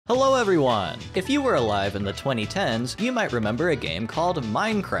Hello everyone! If you were alive in the 2010s, you might remember a game called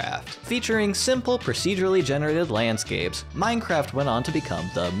Minecraft. Featuring simple procedurally generated landscapes, Minecraft went on to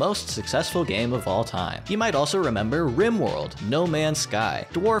become the most successful game of all time. You might also remember RimWorld, No Man's Sky,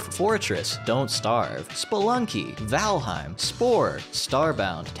 Dwarf Fortress, Don't Starve, Spelunky, Valheim, Spore,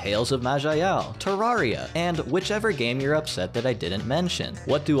 Starbound, Tales of Majayal, Terraria, and whichever game you're upset that I didn't mention.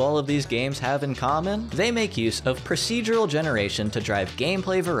 What do all of these games have in common? They make use of procedural generation to drive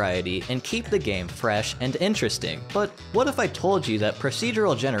gameplay variety and keep the game fresh and interesting. But what if I told you that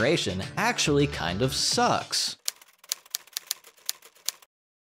procedural generation actually kind of sucks?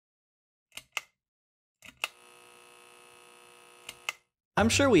 I'm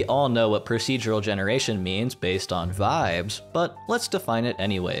sure we all know what procedural generation means based on vibes, but let's define it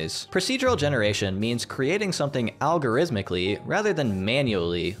anyways. Procedural generation means creating something algorithmically rather than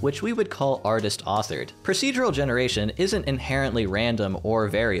manually, which we would call artist-authored. Procedural generation isn't inherently random or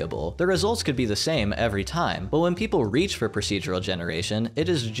variable. The results could be the same every time, but when people reach for procedural generation, it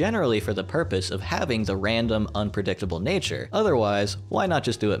is generally for the purpose of having the random, unpredictable nature. Otherwise, why not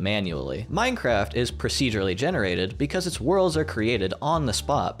just do it manually? Minecraft is procedurally generated because its worlds are created on the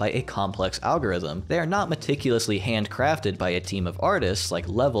spot by a complex algorithm. They are not meticulously handcrafted by a team of artists like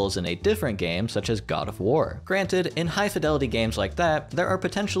levels in a different game such as God of War. Granted, in high-fidelity games like that, there are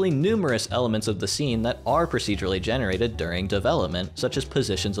potentially numerous elements of the scene that are procedurally generated during development, such as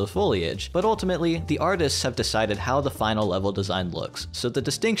positions of foliage, but ultimately, the artists have decided how the final level design looks, so the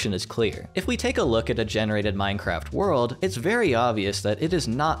distinction is clear. If we take a look at a generated Minecraft world, it's very obvious that it is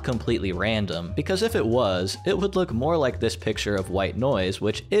not completely random, because if it was, it would look more like this picture of white noise,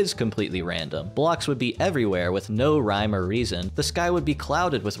 which is completely random. Blocks would be everywhere with no rhyme or reason, the sky would be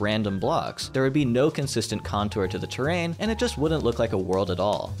clouded with random blocks, there would be no consistent contour to the terrain, and it just wouldn't look like a world at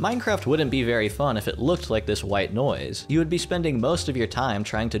all. Minecraft wouldn't be very fun if it looked like this white noise. You would be spending most of your time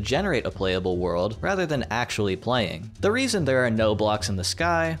trying to generate a playable world rather than actually playing. The reason there are no blocks in the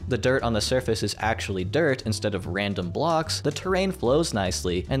sky, the dirt on the surface is actually dirt instead of random blocks, the terrain flows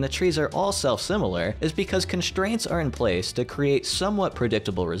nicely, and the trees are all self-similar is because constraints are in place to create somewhat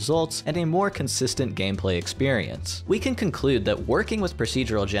predictable results and a more consistent gameplay experience. We can conclude that working with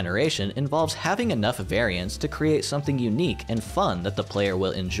procedural generation involves having enough variance to create something unique and fun that the player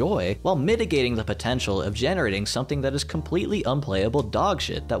will enjoy, while mitigating the potential of generating something that is completely unplayable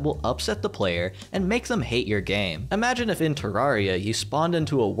dogshit that will upset the player and make them hate your game. Imagine if in Terraria you spawned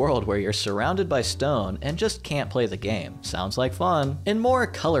into a world where you're surrounded by stone and just can't play the game. Sounds like fun. In more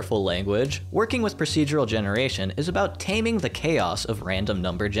colorful language, working with procedural generation is about taming the chaos of random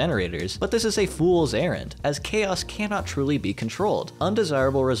number generators, but this is a fool's errand, as chaos cannot truly be controlled.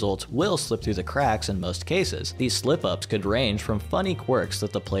 Undesirable results will slip through the cracks in most cases. These slip-ups could range from funny quirks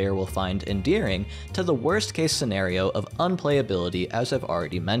that the player will find endearing to the worst-case scenario of unplayability, as I've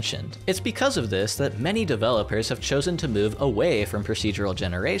already mentioned. It's because of this that many developers have chosen to move away from procedural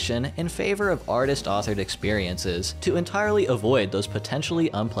generation in favor of artist-authored experiences to entirely avoid those potentially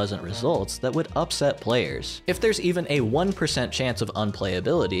unpleasant results that would upset players. If there's even a 1% chance of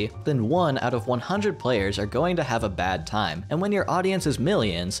unplayability, then 1 out of 100 players are going to have a bad time, and when your audience is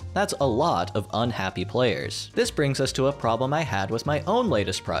millions, that's a lot of unhappy players. This brings us to a problem I had with my own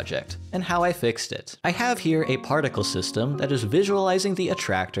latest project, and how I fixed it. I have here a particle system that is visualizing the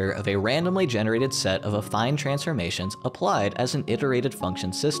attractor of a randomly generated set of affine transformations applied as an iterated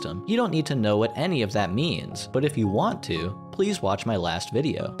function system. You don't need to know what any of that means, but if you want to, please watch my last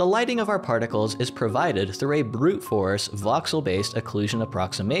video. The lighting of our particles is provided through a brute force voxel-based occlusion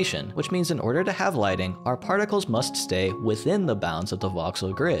approximation, which means in order to have lighting, our particles must stay within the bounds of the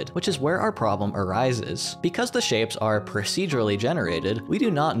voxel grid, which is where our problem arises. Because the shapes are procedurally generated, we do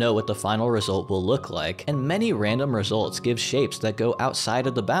not know what the final result will look like, and many random results give shapes that go outside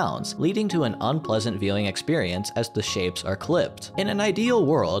of the bounds, leading to an unpleasant viewing experience as the shapes are clipped. In an ideal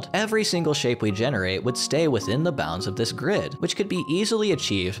world, every single shape we generate would stay within the bounds of this grid, which could be easily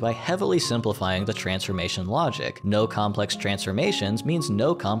achieved by heavily simplifying the transformation logic. No complex transformations means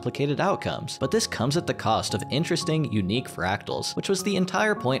no complicated outcomes, but this comes at the cost of interesting, unique fractals, which was the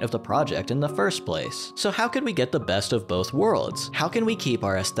entire point of the project in the first place. So how could we get the best of both worlds? How can we keep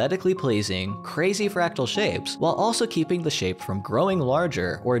our aesthetically pleasing, crazy fractal shapes while also keeping the shape from growing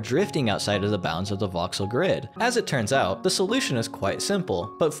larger or drifting outside of the bounds of the voxel grid? As it turns out, the solution is quite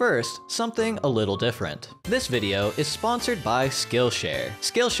simple, but first, something a little different. This video is sponsored by Skillshare.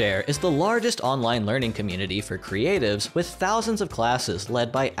 Skillshare is the largest online learning community for creatives with thousands dozens of classes led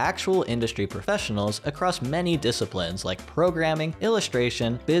by actual industry professionals across many disciplines like programming,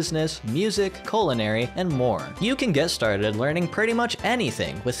 illustration, business, music, culinary, and more. You can get started learning pretty much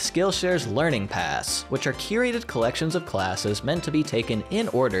anything with Skillshare's Learning Paths, which are curated collections of classes meant to be taken in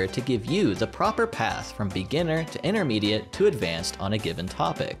order to give you the proper path from beginner to intermediate to advanced on a given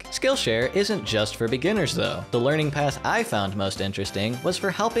topic. Skillshare isn't just for beginners though. The learning path I found most interesting was for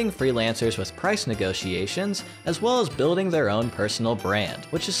helping freelancers with price negotiations, as well as building their own personal brand,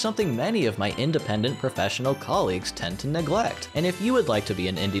 which is something many of my independent professional colleagues tend to neglect. And if you would like to be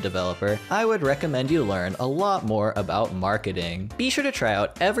an indie developer, I would recommend you learn a lot more about marketing. Be sure to try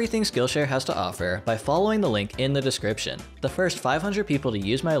out everything Skillshare has to offer by following the link in the description. The first 500 people to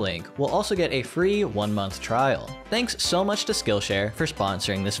use my link will also get a free 1-month trial. Thanks so much to Skillshare for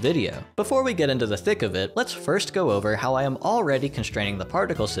sponsoring this video. Before we get into the thick of it, let's first go over how I am already constraining the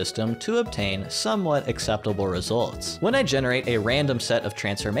particle system to obtain somewhat acceptable results. When I generate a random set of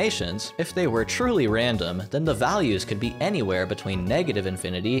transformations, if they were truly random, then the values could be anywhere between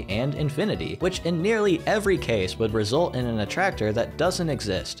 -infinity and infinity, which in nearly every case would result in an attractor that doesn't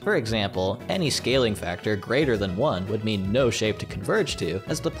exist. For example, any scaling factor greater than 1 would mean no shape to converge to,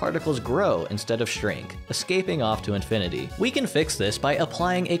 as the particles grow instead of shrink, escaping off to infinity. We can fix this by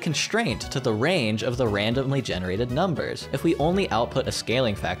applying a constraint to the range of the randomly generated numbers. If we only output a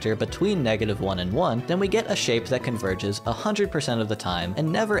scaling factor between -1 and 1, then we get a shape that converges 100% of the time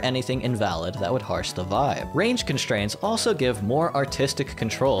and never anything invalid that would harsh the vibe. Range constraints also give more artistic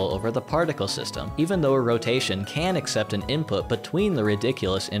control over the particle system. Even though a rotation can accept an input between the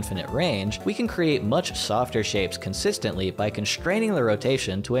ridiculous infinite range, we can create much softer shapes consistently by constraining the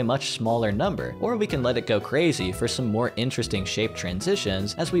rotation to a much smaller number, or we can let it go crazy for some more interesting shape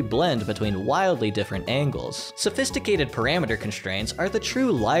transitions as we blend between wildly different angles. Sophisticated parameter constraints are the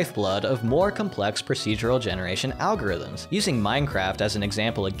true lifeblood of more complex procedural generation algorithms. Using Minecraft as an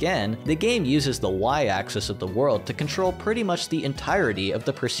example again, the game uses the y-axis of the world to control pretty much the entirety of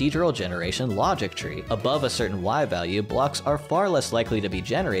the procedural generation logic tree. Above a certain y value, blocks are far less likely to be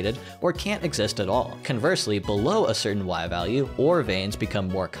generated or can't exist at all. Conversely, below a certain y value, ore veins become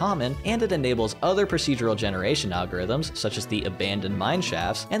more common, and it enables other procedural generation algorithms, such as the abandoned mine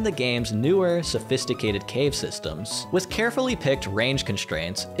shafts and the game's newer, sophisticated cave systems. With carefully picked range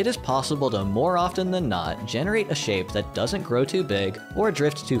constraints, it is possible to more often than not generate a shape that doesn't grow too big or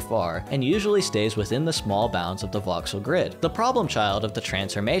drift too far, and usually stays within the small bounds of the voxel grid. The problem child of the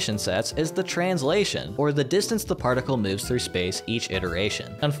transformation sets is the translation, or the distance the particle moves through space each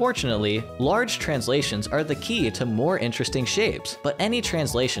iteration. Unfortunately, large translations are the key to more interesting shapes, but any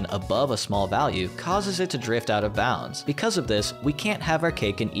translation above a small value causes it to drift out of bounds. Because of this, we can't have our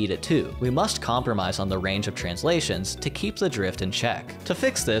cake and eat it too. We must compromise on the range of translations to keep the drift in check. To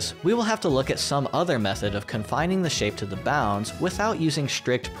fix this, we will have to look at some other method of confining the shape to the bounds without using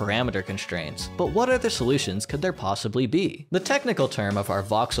strict parameter constraints. But what other solutions could there possibly be? The technical term of our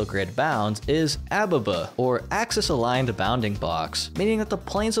voxel grid bounds is ABABA, or axis-aligned bounding box, meaning that the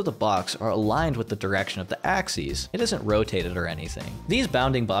planes of the box are aligned with the direction of the axes. It isn't rotated or anything. These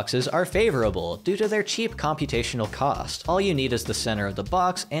bounding boxes are favorable due to their cheap computational cost. All you need is the center of the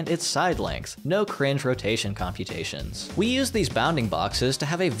box and its side length, no cringe rotation computations. We use these bounding boxes to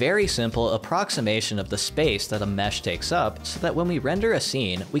have a very simple approximation of the space that a mesh takes up, so that when we render a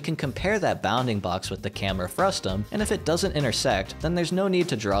scene, we can compare that bounding box with the camera frustum, and if it doesn't intersect, then there's no need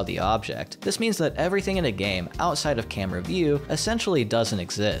to draw the object. This means that everything in a game outside of camera view essentially doesn't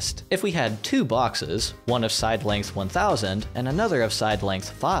exist. If we had two boxes, one of side length 1000 and another of side length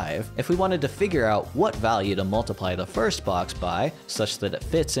 5, if we wanted to figure out what value to multiply the first box by, such that it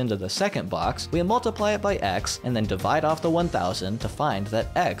fits into the second box, we multiply it by x and then divide off the 1000 to find that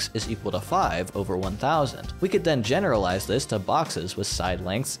x is equal to 5 over 1000. We could then generalize this to boxes with side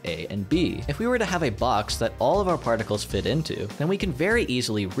lengths a and b. If we were to have a box that all of our particles fit into, then we can very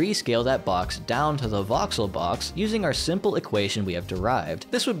easily rescale that box down to the voxel box using our simple equation we have derived.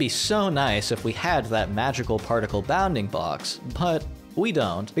 This would be so nice if we had that magical particle bounding box, but we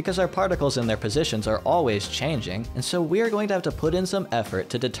don't, because our particles and their positions are always changing, and so we are going to have to put in some effort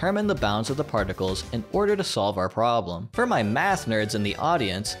to determine the bounds of the particles in order to solve our problem. For my math nerds in the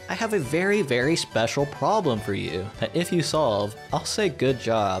audience, I have a very special problem for you that if you solve, I'll say good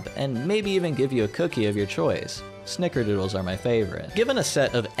job and maybe even give you a cookie of your choice. Snickerdoodles are my favorite. Given a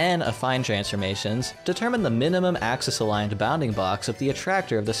set of n affine transformations, determine the minimum axis-aligned bounding box of the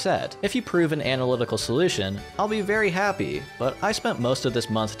attractor of the set. If you prove an analytical solution, I'll be very happy, but I spent most of this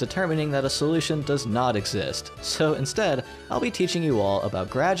month determining that a solution does not exist. So instead, I'll be teaching you all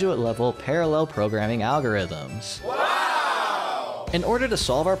about graduate-level parallel programming algorithms. Wow! In order to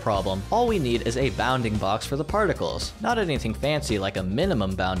solve our problem, all we need is a bounding box for the particles. Not anything fancy like a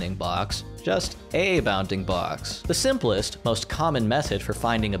minimum bounding box, just a bounding box. The simplest, most common method for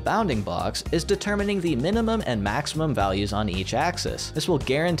finding a bounding box is determining the minimum and maximum values on each axis. This will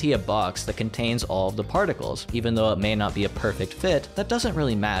guarantee a box that contains all of the particles. Even though it may not be a perfect fit, that doesn't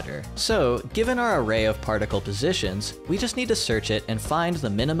really matter. So, given our array of particle positions, we just need to search it and find the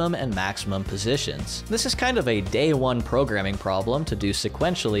minimum and maximum positions. This is kind of a day one programming problem to do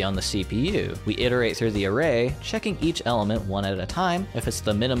sequentially on the CPU. We iterate through the array, checking each element one at a time. If it's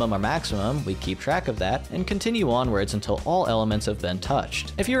the minimum or maximum, we keep track of that, and continue onwards until all elements have been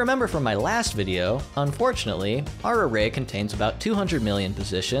touched. If you remember from my last video, unfortunately, our array contains about 200 million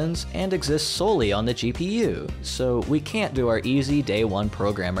positions and exists solely on the GPU, so we can't do our easy day one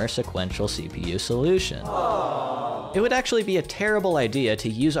programmer sequential CPU solution. It would actually be a terrible idea to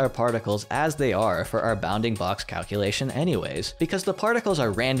use our particles as they are for our bounding box calculation anyways, because the particles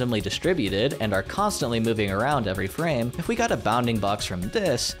are randomly distributed and are constantly moving around every frame. If we got a bounding box from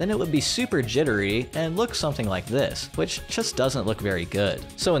this, then it would be super jittery and look something like this, which just doesn't look very good.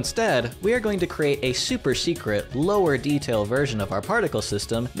 So instead, we are going to create a super secret, lower detail version of our particle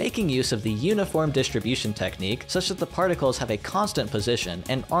system, making use of the uniform distribution technique such that the particles have a constant position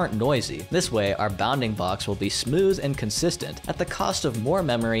and aren't noisy. This way, our bounding box will be smooth and consistent at the cost of more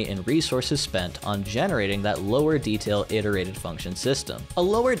memory and resources spent on generating that lower detail iterated function system. A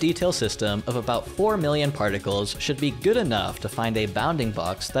lower detail system of about 4 million particles should be good enough to find a bounding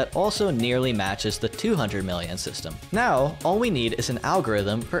box that also nearly matches the 200 million system. Now, all we need is an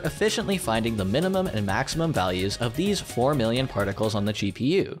algorithm for efficiently finding the minimum and maximum values of these 4 million particles on the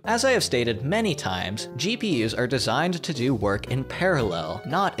GPU. As I have stated many times, GPUs are designed to do work in parallel,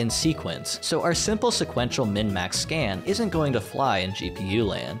 not in sequence, so our simple sequential min-max scan isn't going to fly in GPU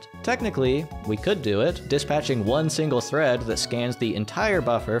land. Technically, we could do it. Dispatching one single thread that scans the entire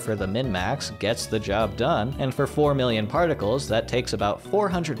buffer for the min-max gets the job done, and for 4 million particles, that takes about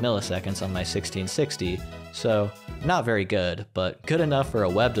 400 milliseconds on my 1660, so not very good, but good enough for a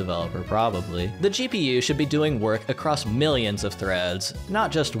web developer probably. The GPU should be doing work across millions of threads,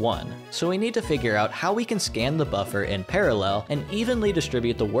 not just one, so we need to figure out how we can scan the buffer in parallel and evenly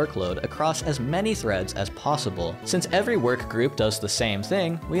distribute the workload across as many threads as possible. Since every work group does the same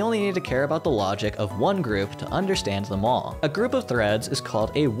thing, we only need to care about the logic of one group to understand them all. A group of threads is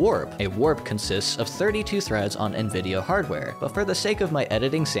called a warp. A warp consists of 32 threads on NVIDIA hardware, but for the sake of my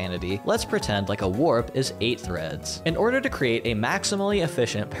editing sanity, let's pretend like a warp is 8 threads. In order to create a maximally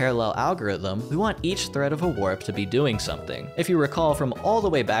efficient parallel algorithm, we want each thread of a warp to be doing something. If you recall from all the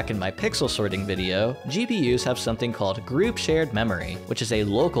way back in my pixel sorting video, GPUs have something called group shared memory, which is a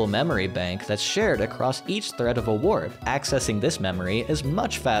local memory bank that's shared across each thread of a warp. Accessing this memory is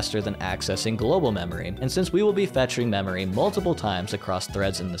much faster than accessing global memory, and since we will be fetching memory multiple times across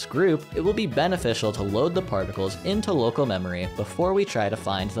threads in this group, it will be beneficial to load the particles into local memory before we try to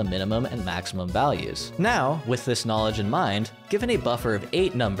find the minimum and maximum values. Now, with this knowledge in mind, given a buffer of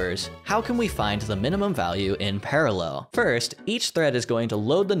 8 numbers, how can we find the minimum value in parallel? First, each thread is going to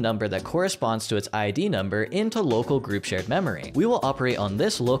load the number that corresponds to its ID number into local group shared memory. We will operate on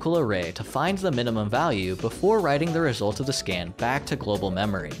this local array to find the minimum value before writing the result of the scan back to global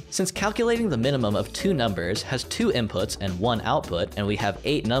memory. Since calculating the minimum of 2 numbers has 2 inputs and 1 output, and we have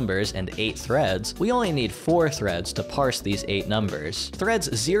 8 numbers and 8 threads, we only need 4 threads to parse these 8 numbers.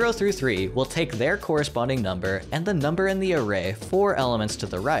 Threads 0 through 3 will take their corresponding number and the number in the array 4 elements to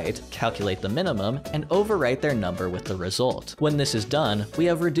the right, calculate the minimum, and overwrite their number with the result. When this is done, we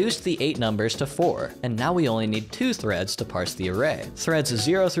have reduced the 8 numbers to 4, and now we only need 2 threads to parse the array. Threads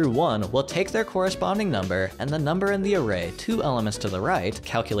 0 through 1 will take their corresponding number and the number in the array 2 elements to the right,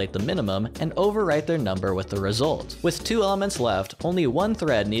 calculate the minimum, and overwrite their number with the result. With 2 elements left, only 1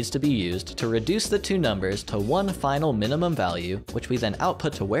 thread needs to be used to reduce the 2 numbers to one final minimum value, which we then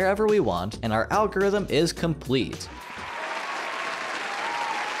output to wherever we want, and our algorithm is complete.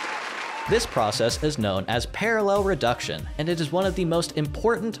 This process is known as parallel reduction, and it is one of the most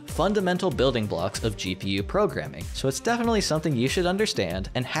important fundamental building blocks of GPU programming, so it's definitely something you should understand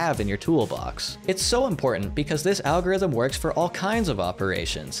and have in your toolbox. It's so important because this algorithm works for all kinds of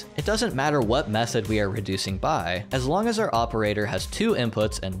operations. It doesn't matter what method we are reducing by, as long as our operator has 2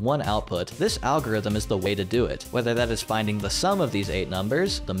 inputs and 1 output, this algorithm is the way to do it, whether that is finding the sum of these 8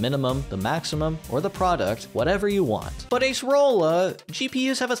 numbers, the minimum, the maximum, or the product, whatever you want. But Acerola,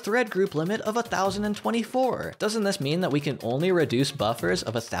 GPUs have a thread group limit of 1024. Doesn't this mean that we can only reduce buffers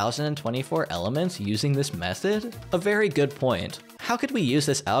of 1024 elements using this method? A very good point. How could we use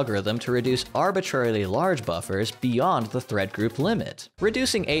this algorithm to reduce arbitrarily large buffers beyond the thread group limit?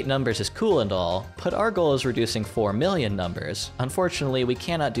 Reducing 8 numbers is cool and all, but our goal is reducing 4 million numbers. Unfortunately, we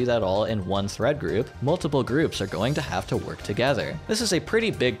cannot do that all in one thread group. Multiple groups are going to have to work together. This is a pretty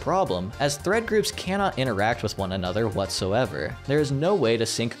big problem, as thread groups cannot interact with one another whatsoever. There is no way to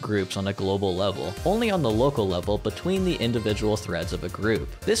sync groups on a global level, only on the local level between the individual threads of a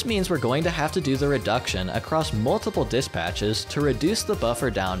group. This means we're going to have to do the reduction across multiple dispatches to reduce the buffer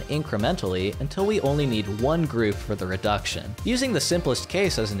down incrementally until we only need one group for the reduction. Using the simplest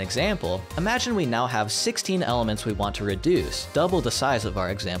case as an example, imagine we now have 16 elements we want to reduce, double the size of our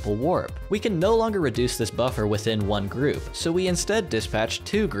example warp. We can no longer reduce this buffer within one group, so we instead dispatch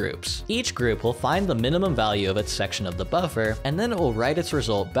 2 groups. Each group will find the minimum value of its section of the buffer, and then it will write its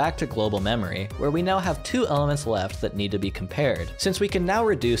result back to global memory, where we now have 2 elements left that need to be compared. Since we can now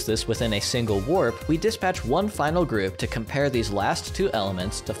reduce this within a single warp, we dispatch one final group to compare these last 2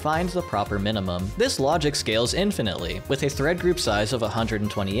 elements to find the proper minimum. This logic scales infinitely. With a thread group size of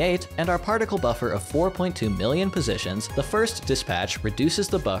 128 and our particle buffer of 4.2 million positions, the first dispatch reduces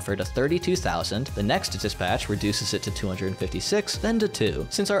the buffer to 32,000, the next dispatch reduces it to 256, then to 2.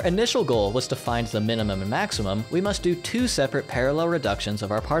 Since our initial goal was to find the minimum and maximum, we must do 2 separate parallel reductions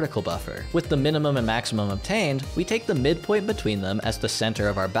of our particle buffer. With the minimum and maximum obtained, we take the midpoint between them as the center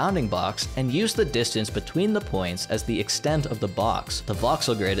of our bounding box and use the distance between the points as the extent of the box. The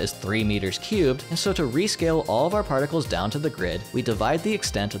voxel grid is 3 meters cubed, and so to rescale all of our particles down to the grid, we divide the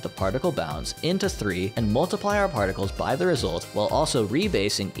extent of the particle bounds into 3 and multiply our particles by the result while also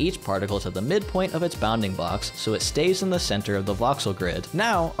rebasing each particle to the midpoint of its bounding box so it stays in the center of the voxel grid.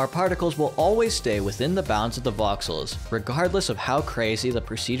 Now, our particles will always stay within the bounds of the voxels, regardless of how crazy the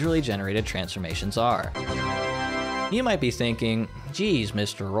procedurally generated transformations are. You might be thinking, geez,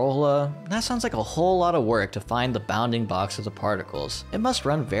 Mr. Rolla, that sounds like a whole lot of work to find the bounding box of the particles. It must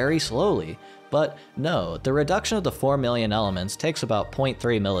run very slowly. But no, the reduction of the 4 million elements takes about 0.3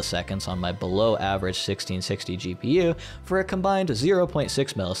 milliseconds on my below average 1660 GPU for a combined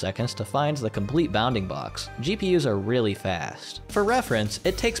 0.6 milliseconds to find the complete bounding box. GPUs are really fast. For reference,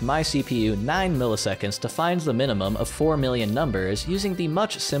 it takes my CPU 9 milliseconds to find the minimum of 4 million numbers using the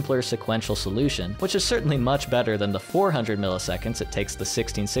much simpler sequential solution, which is certainly much better than the 400 milliseconds it takes the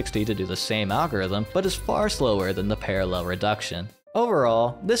 1660 to do the same algorithm, but is far slower than the parallel reduction.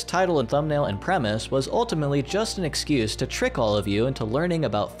 Overall, this title and thumbnail and premise was ultimately just an excuse to trick all of you into learning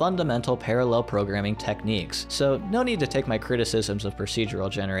about fundamental parallel programming techniques, so no need to take my criticisms of procedural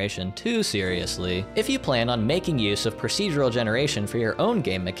generation too seriously. If you plan on making use of procedural generation for your own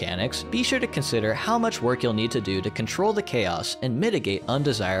game mechanics, be sure to consider how much work you'll need to do to control the chaos and mitigate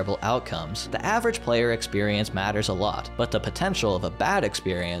undesirable outcomes. The average player experience matters a lot, but the potential of a bad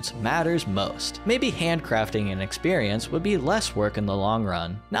experience matters most. Maybe handcrafting an experience would be less work in the long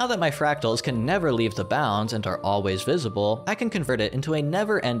run. Now that my fractals can never leave the bounds and are always visible, I can convert it into a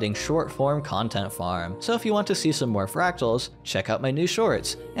never-ending short-form content farm. So if you want to see some more fractals, check out my new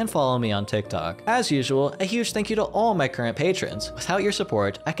shorts and follow me on TikTok. As usual, a huge thank you to all my current patrons. Without your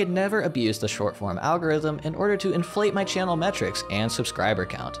support, I could never abuse the short-form algorithm in order to inflate my channel metrics and subscriber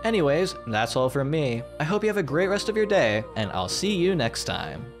count. Anyways, that's all from me. I hope you have a great rest of your day, and I'll see you next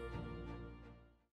time.